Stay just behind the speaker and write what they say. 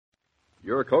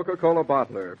Your Coca-Cola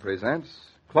bottler presents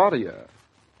Claudia,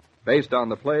 based on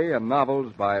the play and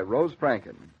novels by Rose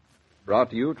Franken.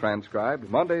 Brought to you, transcribed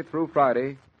Monday through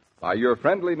Friday, by your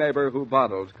friendly neighbor who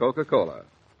bottles Coca-Cola.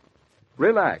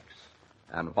 Relax,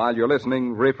 and while you're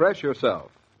listening, refresh yourself.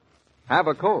 Have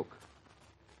a Coke.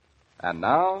 And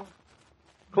now,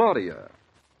 Claudia.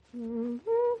 Dum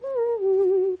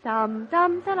dum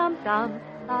dum dum dum.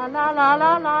 La la la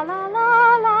la la la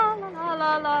la la la la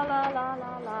la la la la la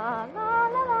la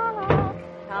la la.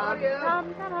 Claudia.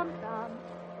 Dum dum dum dum.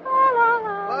 La la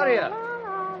la. Claudia.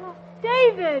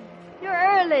 David, you're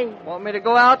early. Want me to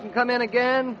go out and come in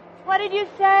again? What did you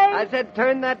say? I said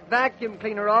turn that vacuum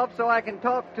cleaner off so I can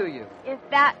talk to you. If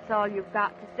that's all you've got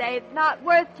to say, it's not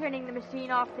worth turning the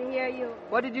machine off to hear you.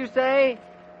 What did you say?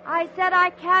 I said I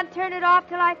can't turn it off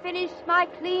till I finish my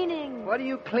cleaning. What are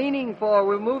you cleaning for?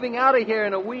 We're moving out of here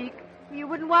in a week. You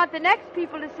wouldn't want the next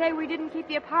people to say we didn't keep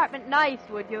the apartment nice,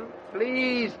 would you?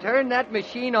 Please, turn that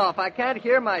machine off. I can't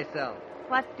hear myself.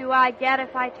 What do I get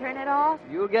if I turn it off?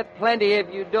 You'll get plenty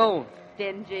if you don't.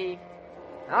 Stingy.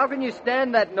 How can you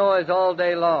stand that noise all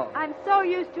day long? I'm so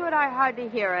used to it I hardly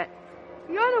hear it.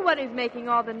 You're the one who's making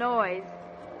all the noise.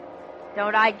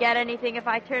 Don't I get anything if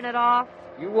I turn it off?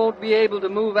 You won't be able to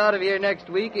move out of here next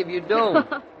week if you don't.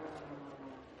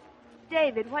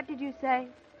 David, what did you say?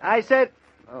 I said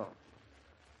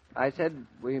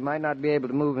we might not be able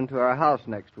to move into our house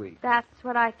next week. That's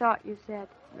what I thought you said.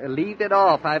 Leave it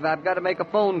off. I've got to make a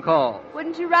phone call.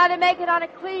 Wouldn't you rather make it on a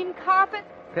clean carpet?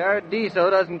 Paradiso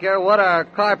doesn't care what our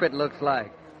carpet looks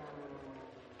like.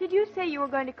 Did you say you were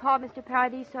going to call Mr.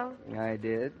 Paradiso? I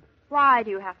did. Why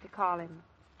do you have to call him?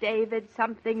 David,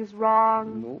 something's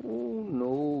wrong.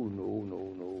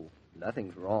 No.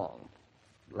 Nothing's wrong.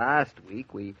 Last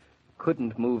week, we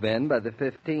couldn't move in by the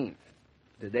 15th.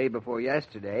 The day before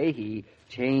yesterday, he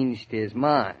changed his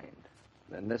mind.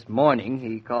 Then this morning,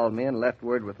 he called me and left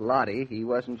word with Lottie. He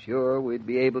wasn't sure we'd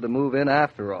be able to move in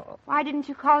after all. Why didn't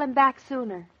you call him back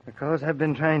sooner? Because I've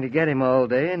been trying to get him all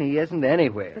day, and he isn't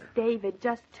anywhere. But, David,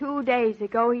 just 2 days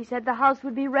ago, he said the house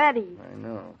would be ready. I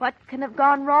know. What can have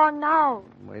gone wrong now?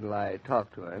 Wait till I talk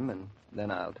to him, and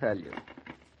then I'll tell you.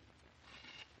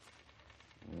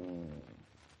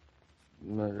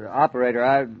 Operator,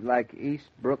 I'd like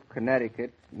Eastbrook,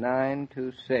 Connecticut,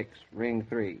 926, ring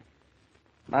 3.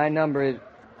 My number is...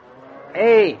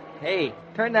 Hey,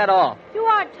 turn that off. You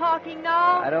aren't talking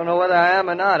now. I don't know whether I am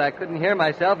or not. I couldn't hear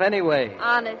myself anyway.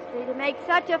 Honestly, to make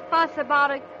such a fuss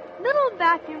about a little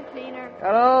vacuum cleaner.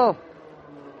 Hello?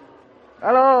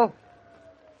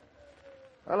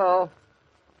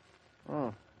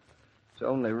 Oh, it's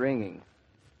only ringing.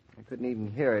 I couldn't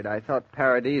even hear it. I thought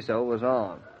Paradiso was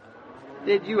on.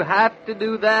 Did you have to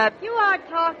do that? You aren't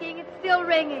talking. It's still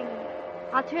ringing.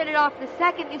 I'll turn it off the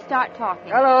second you start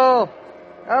talking. Hello?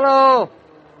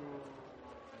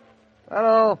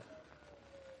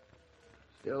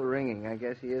 Still ringing. I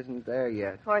guess he isn't there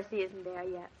yet. Of course he isn't there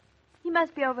yet. He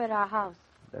must be over at our house.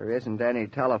 There isn't any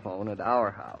telephone at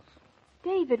our house.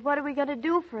 David, what are we going to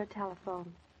do for a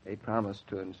telephone? They promised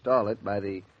to install it by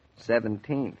the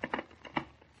 17th.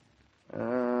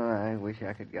 I wish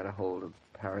I could get a hold of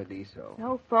Paradiso.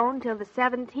 No phone till the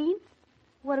 17th?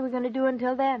 What are we going to do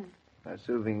until then?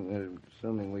 Assuming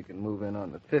we can move in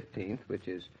on the 15th, which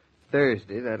is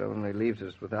Thursday, that only leaves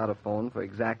us without a phone for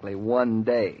exactly 1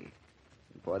 day.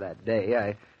 For that day,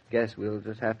 I guess we'll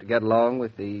just have to get along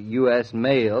with the U.S.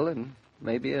 mail and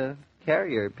maybe a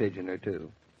carrier pigeon or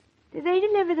two. Do they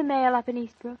deliver the mail up in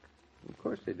Eastbrook? Of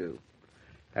course they do.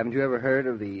 Haven't you ever heard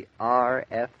of the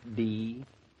RFD?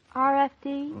 RFD?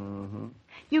 Mm-hmm.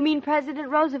 You mean President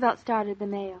Roosevelt started the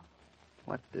mail?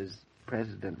 What does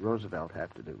President Roosevelt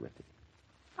have to do with it?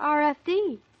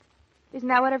 RFD. Isn't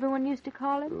that what everyone used to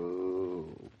call it? Oh.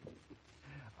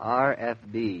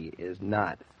 RFD is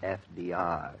not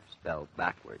FDR spelled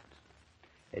backwards.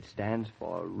 It stands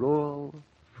for Rural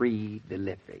Free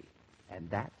Delivery, and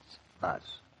that's us.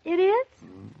 It is?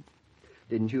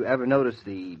 Didn't you ever notice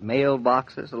the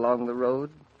mailboxes along the road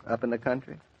up in the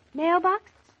country?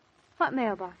 Mailboxes? What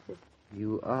mailboxes?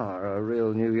 You are a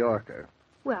real New Yorker.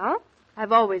 Well,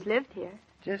 I've always lived here.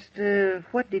 Just,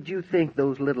 what did you think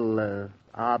those little,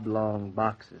 oblong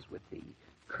boxes with the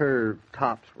curved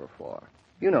tops were for?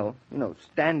 You know,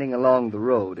 standing along the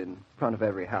road in front of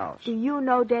every house. Do you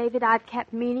know, David, I've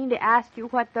kept meaning to ask you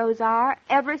what those are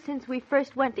ever since we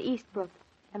first went to Eastbrook,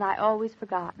 and I always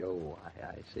forgot. Oh,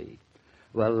 I see.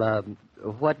 Well,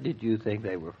 what did you think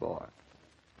they were for?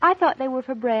 I thought they were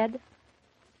for bread.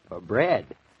 For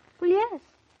bread? Well, yes.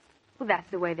 Well, that's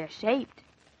the way they're shaped.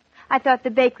 I thought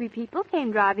the bakery people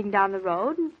came driving down the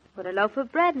road and put a loaf of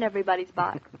bread in everybody's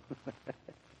box.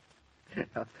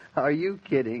 Are you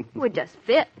kidding? Would just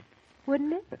fit,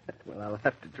 wouldn't it? Well, I'll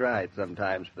have to try it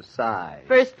sometimes for size.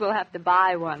 First, we'll have to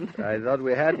buy one. I thought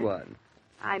we had one.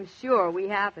 I'm sure we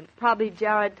haven't. Probably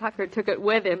Jared Tucker took it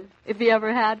with him, if he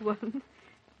ever had one.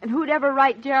 And who'd ever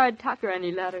write Jared Tucker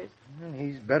any letters? Well,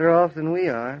 he's better off than we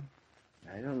are.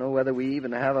 I don't know whether we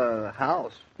even have a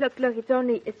house. Look, it's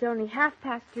only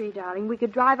 3:30, darling. We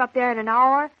could drive up there in an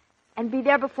hour and be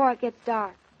there before it gets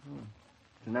dark.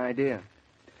 It's an idea.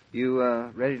 You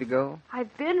ready to go?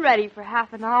 I've been ready for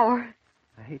half an hour.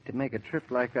 I hate to make a trip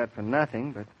like that for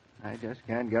nothing, but I just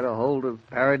can't get a hold of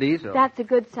Paradiso. That's a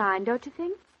good sign, don't you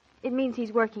think? It means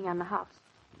he's working on the house.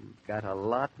 You've got a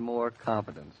lot more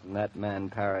confidence in that man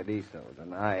Paradiso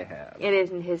than I have. It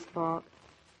isn't his fault.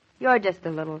 You're just a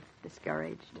little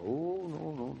discouraged. Oh,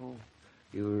 no.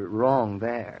 You're wrong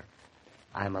there.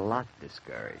 I'm a lot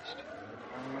discouraged.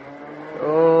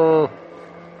 Oh,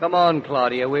 come on,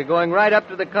 Claudia. We're going right up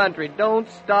to the country. Don't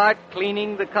start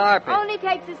cleaning the carpet. Only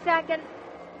takes a second.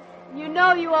 You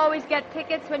know you always get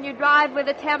tickets when you drive with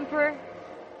a temper.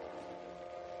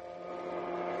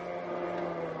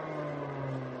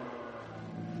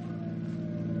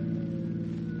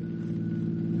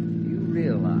 You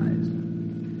realize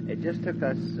it just took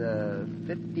us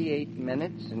 58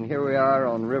 minutes, and here we are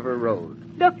on River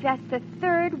Road. Look, that's the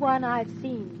third one I've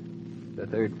seen. The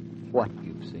third what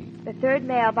you've seen? The third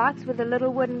mailbox with a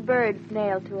little wooden bird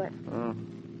nailed to it. Oh.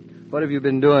 What have you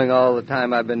been doing all the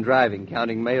time I've been driving,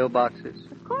 counting mailboxes?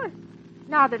 Of course.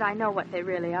 Now that I know what they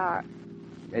really are.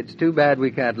 It's too bad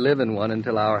we can't live in one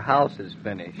until our house is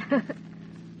finished.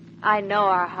 I know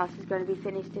our house is going to be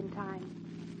finished in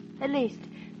time. At least,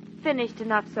 finished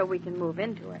enough so we can move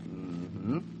into it.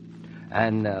 Mm-hmm.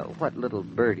 And what little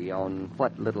birdie on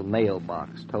what little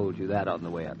mailbox told you that on the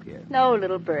way up here? No,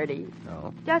 little birdie.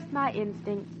 No? Just my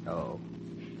instincts. Oh.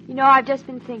 You know, I've just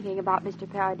been thinking about Mr.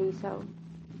 Paradiso.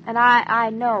 And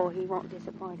I know he won't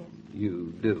disappoint us.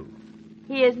 You do?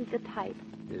 He isn't the type.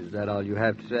 Is that all you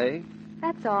have to say?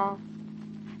 That's all.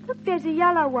 Look, there's a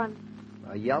yellow one.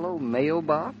 A yellow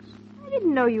mailbox? I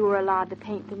didn't know you were allowed to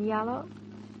paint them yellow.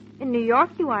 In New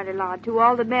York, you aren't allowed to.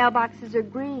 All the mailboxes are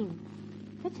green.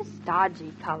 Such a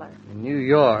stodgy color. In New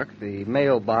York, the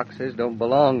mailboxes don't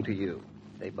belong to you.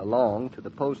 They belong to the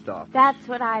post office. That's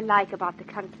what I like about the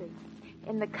country.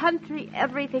 In the country,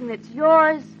 everything that's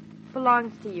yours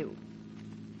belongs to you.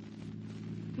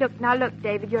 Look,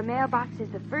 David, your mailbox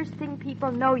is the first thing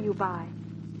people know you by.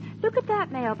 Look at that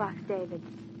mailbox, David.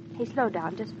 Hey, slow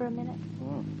down just for a minute.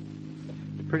 Oh.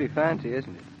 It's pretty fancy,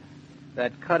 isn't it?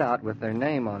 That cutout with their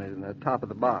name on it in the top of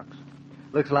the box.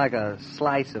 Looks like a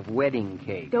slice of wedding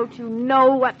cake. Don't you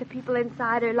know what the people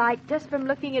inside are like just from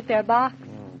looking at their box?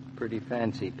 Oh, pretty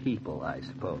fancy people, I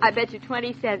suppose. I bet you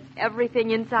 20 cents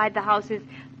everything inside the house is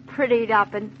prettied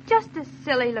up and just as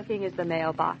silly looking as the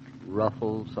mailbox.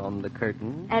 Ruffles on the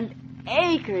curtain. And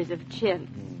acres of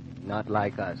chintz. Not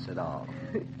like us at all.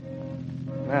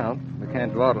 Well, we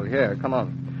can't dawdle here. Come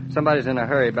on. Somebody's in a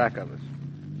hurry back of us.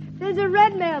 There's a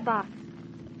red mailbox.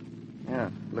 Yeah,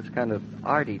 looks kind of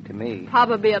arty to me.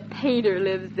 Probably a painter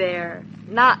lives there.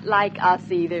 Not like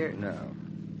us either. No.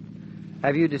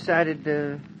 Have you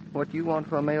decided what you want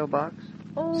for a mailbox?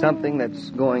 Oh. Something that's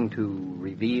going to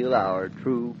reveal our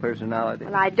true personality?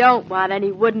 Well, I don't want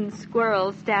any wooden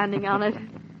squirrels standing on it.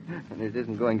 And it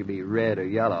isn't going to be red or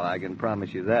yellow, I can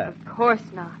promise you that. Of course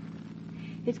not.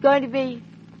 It's going to be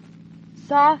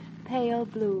soft, pale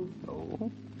blue.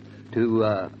 Oh?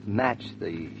 To match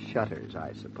the shutters,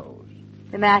 I suppose.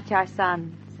 To match our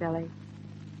sun, silly.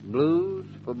 Blues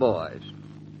for boys.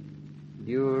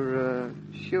 You're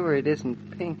sure it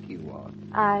isn't pink you want?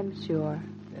 I'm sure.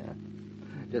 Yeah.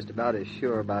 Just about as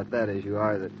sure about that as you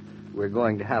are that we're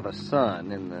going to have a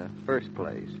son in the first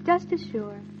place. Just as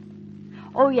sure.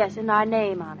 Oh, yes, and our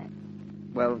name on it.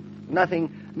 Well,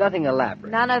 nothing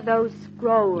elaborate. None of those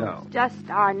scrolls. No. Just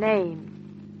our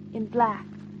name. In black.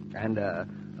 And a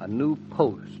new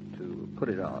post to put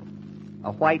it on.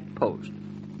 A white post.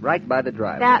 Right by the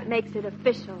driveway. That makes it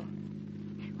official.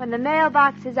 When the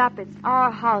mailbox is up, it's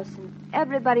our house, and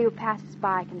everybody who passes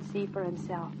by can see for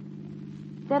himself.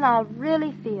 Then I'll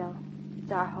really feel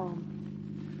it's our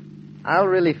home. I'll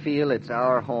really feel it's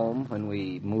our home when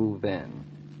we move in.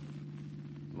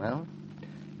 Well,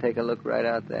 take a look right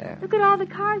out there. Look at all the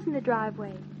cars in the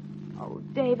driveway. Oh,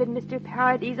 David, Mr.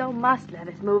 Paradiso must let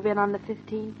us move in on the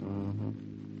 15th. Mm-hmm.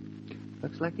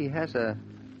 Looks like he has a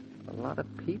lot of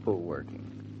people working.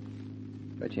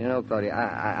 But you know, Claudia,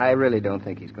 I really don't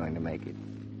think he's going to make it.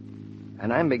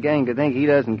 And I'm beginning to think he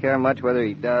doesn't care much whether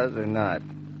he does or not.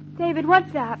 David,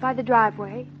 what's that by the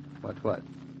driveway? What?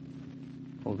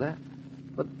 Oh, that?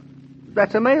 But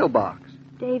that's a mailbox.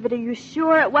 David, are you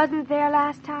sure it wasn't there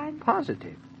last time?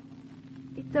 Positive.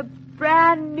 It's a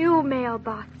brand new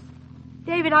mailbox.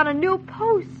 David, on a new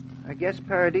post. I guess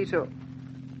Paradiso...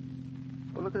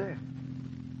 Oh, look at there.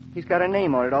 He's got a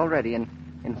name on it already in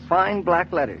fine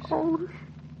black letters. Oh,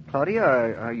 Claudia,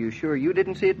 are you sure you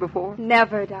didn't see it before?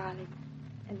 never, darling.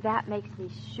 And that makes me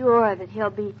sure that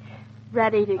he'll be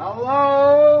ready to...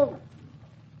 Hello?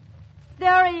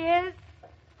 There he is.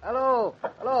 Hello.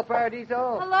 Hello,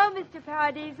 Paradiso. Hello, Mr.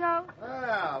 Paradiso.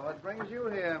 Well, what brings you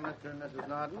here, Mr. and Mrs.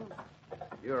 Norton?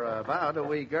 You're about a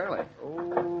week early.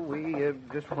 Oh, we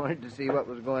just wanted to see what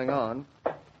was going on.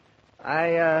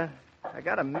 I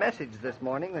got a message this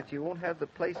morning that you won't have the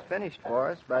place finished for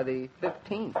us by the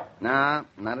 15th. Nah,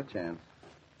 not a chance.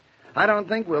 I don't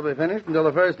think we'll be finished until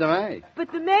the 1st of May.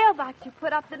 But the mailbox, you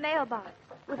put up the mailbox.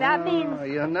 Well, that means...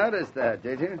 You noticed that,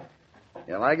 did you?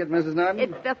 You like it, Mrs. Norton?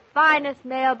 It's the finest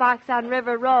mailbox on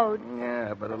River Road.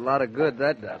 Yeah, but a lot of good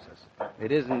that does us.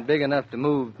 It isn't big enough to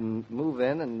move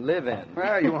in and live in.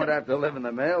 Well, you won't have to live in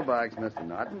the mailbox, Mr.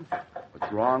 Norton.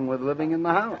 What's wrong with living in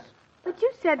the house? But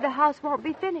you said the house won't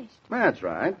be finished. That's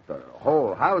right. The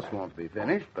whole house won't be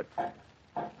finished, but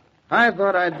I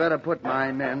thought I'd better put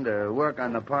my men to work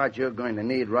on the parts you're going to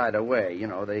need right away. You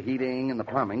know, the heating and the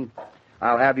plumbing.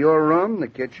 I'll have your room, the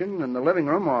kitchen, and the living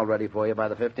room all ready for you by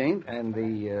the 15th. And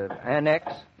the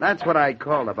annex? That's what I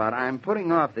called about. I'm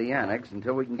putting off the annex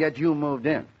until we can get you moved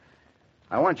in.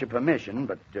 I want your permission,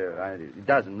 but it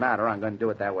doesn't matter. I'm going to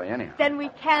do it that way anyhow. Then we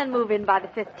can move in by the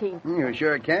 15th. You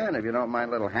sure can, if you don't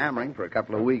mind a little hammering for a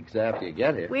couple of weeks after you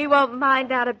get here. We won't mind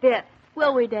that a bit,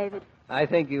 will we, David? I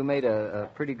think you made a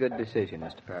pretty good decision,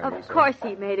 Mr. Paradiso. Of course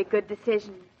he made a good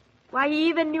decision. Why, he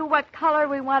even knew what color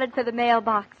we wanted for the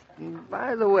mailbox.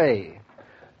 By the way,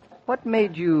 what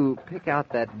made you pick out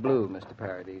that blue, Mr.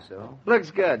 Paradiso?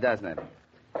 Looks good, doesn't it?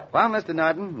 Well, Mr.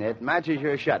 Norton, it matches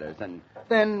your shutters, and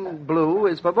then blue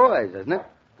is for boys, isn't it?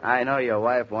 I know your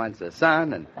wife wants a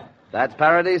son, and that's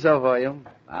Paradiso for you.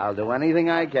 I'll do anything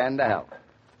I can to help.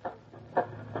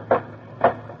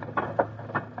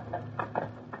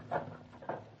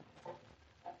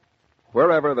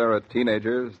 Wherever there are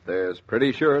teenagers, there's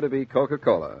pretty sure to be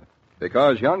Coca-Cola,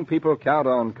 because young people count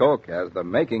on Coke as the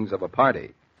makings of a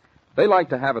party. They like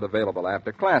to have it available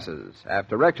after classes,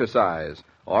 after exercise,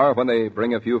 or when they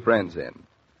bring a few friends in.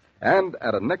 And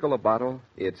at a nickel a bottle,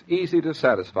 it's easy to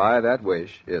satisfy that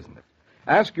wish, isn't it?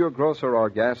 Ask your grocer or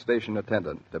gas station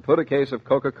attendant to put a case of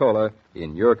Coca-Cola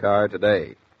in your car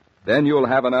today. Then you'll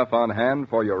have enough on hand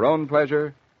for your own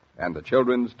pleasure and the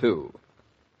children's, too.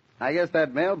 I guess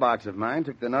that mailbox of mine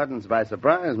took the Nortons by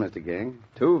surprise, Mr. King.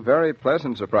 Two very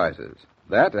pleasant surprises.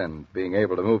 That and being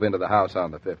able to move into the house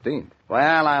on the 15th.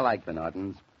 Well, I like the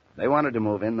Nortons. They wanted to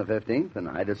move in the 15th, and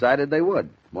I decided they would,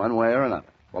 one way or another.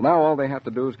 Well, now all they have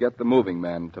to do is get the moving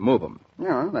men to move them.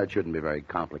 Yeah, that shouldn't be very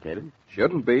complicated.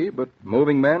 Shouldn't be, but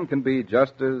moving men can be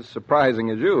just as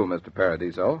surprising as you, Mr.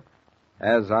 Paradiso.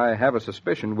 As I have a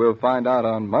suspicion we'll find out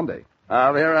on Monday.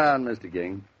 I'll be around, Mr.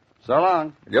 King. So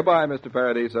long. Goodbye, Mr.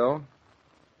 Paradiso.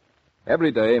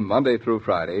 Every day, Monday through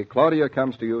Friday, Claudia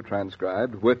comes to you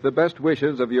transcribed with the best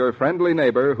wishes of your friendly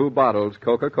neighbor who bottles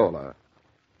Coca-Cola.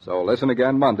 So listen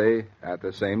again Monday at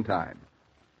the same time.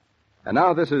 And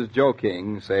now this is Joe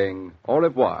King saying au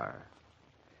revoir.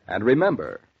 And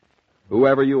remember,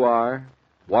 whoever you are,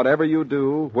 whatever you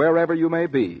do, wherever you may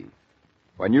be,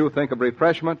 when you think of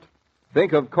refreshment,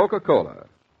 think of Coca-Cola.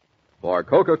 For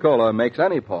Coca-Cola makes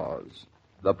any pause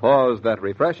the pause that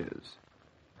refreshes.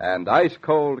 And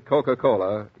ice-cold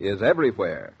Coca-Cola is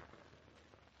everywhere.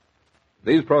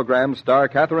 These programs star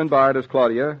Catherine Bard as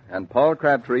Claudia and Paul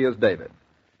Crabtree as David.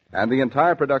 And the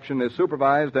entire production is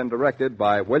supervised and directed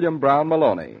by William Brown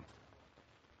Maloney.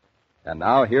 And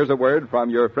now here's a word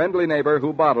from your friendly neighbor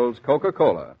who bottles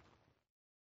Coca-Cola.